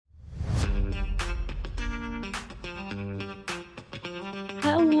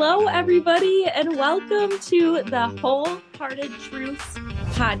Hello, everybody, and welcome to the Wholehearted Truths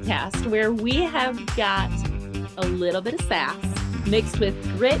podcast, where we have got a little bit of sass mixed with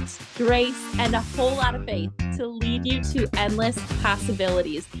grit, grace, and a whole lot of faith to lead you to endless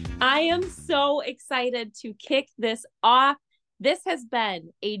possibilities. I am so excited to kick this off. This has been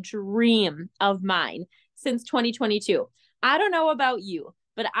a dream of mine since 2022. I don't know about you,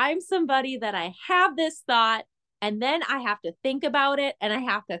 but I'm somebody that I have this thought, and then I have to think about it, and I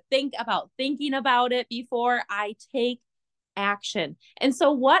have to think about thinking about it before I take action. And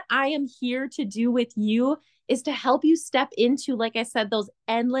so what I am here to do with you is to help you step into, like I said, those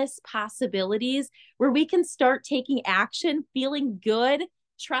endless possibilities where we can start taking action, feeling good,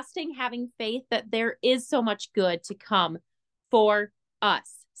 trusting, having faith that there is so much good to come for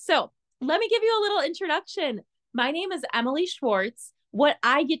us. So let me give you a little introduction. My name is Emily Schwartz. What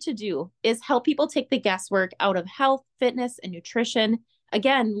I get to do is help people take the guesswork out of health, fitness, and nutrition.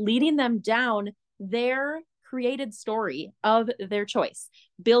 Again, leading them down their created story of their choice,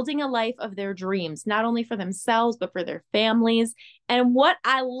 building a life of their dreams, not only for themselves, but for their families. And what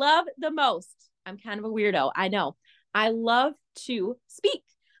I love the most, I'm kind of a weirdo, I know. I love to speak.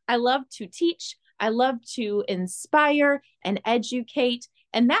 I love to teach. I love to inspire and educate.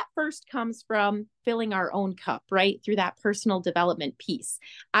 And that first comes from filling our own cup, right? Through that personal development piece.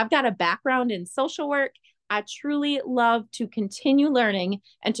 I've got a background in social work. I truly love to continue learning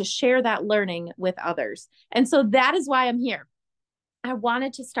and to share that learning with others. And so that is why I'm here. I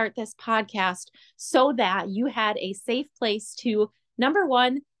wanted to start this podcast so that you had a safe place to, number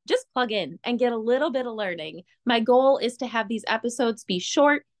one, just plug in and get a little bit of learning. My goal is to have these episodes be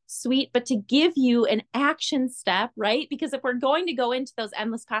short, sweet, but to give you an action step, right? Because if we're going to go into those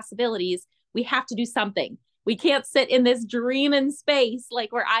endless possibilities, we have to do something. We can't sit in this dream in space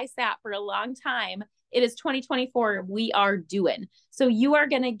like where I sat for a long time. It is 2024. We are doing. So you are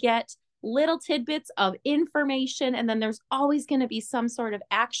going to get little tidbits of information, and then there's always going to be some sort of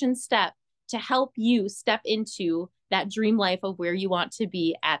action step to help you step into that dream life of where you want to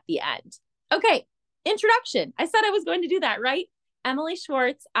be at the end. Okay, introduction. I said I was going to do that, right? Emily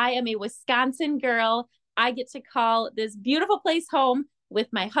Schwartz. I am a Wisconsin girl. I get to call this beautiful place home with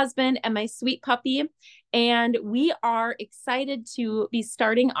my husband and my sweet puppy. And we are excited to be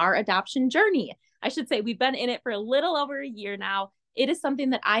starting our adoption journey. I should say we've been in it for a little over a year now. It is something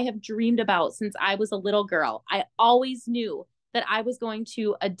that I have dreamed about since I was a little girl. I always knew that I was going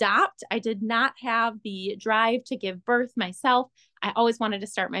to adopt. I did not have the drive to give birth myself. I always wanted to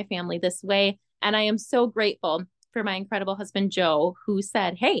start my family this way. And I am so grateful for my incredible husband, Joe, who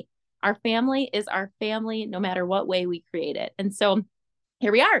said, hey, our family is our family no matter what way we create it. And so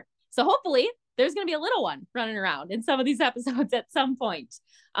here we are. So hopefully there's going to be a little one running around in some of these episodes at some point.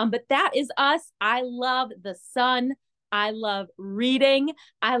 But that is us. I love the sun. I love reading.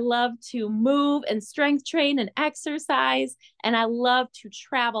 I love to move and strength train and exercise. And I love to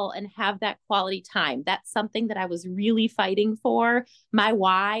travel and have that quality time. That's something that I was really fighting for. My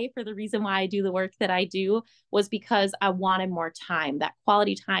why, for the reason why I do the work that I do, was because I wanted more time, that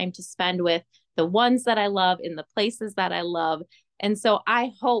quality time to spend with the ones that I love in the places that I love. And so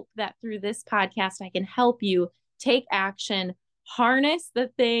I hope that through this podcast, I can help you take action, harness the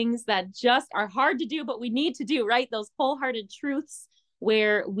things that just are hard to do, but we need to do, right? Those wholehearted truths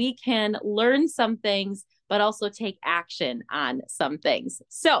where we can learn some things, but also take action on some things.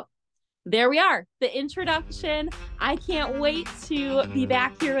 So there we are, the introduction. I can't wait to be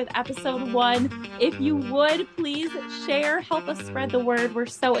back here with episode 1. If you would, please share, help us spread the word. We're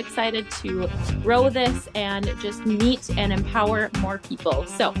so excited to grow this and just meet and empower more people.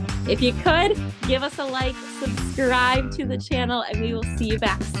 So if you could, give us a like, subscribe to the channel, and we will see you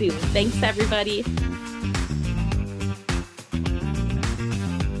back soon. Thanks, everybody.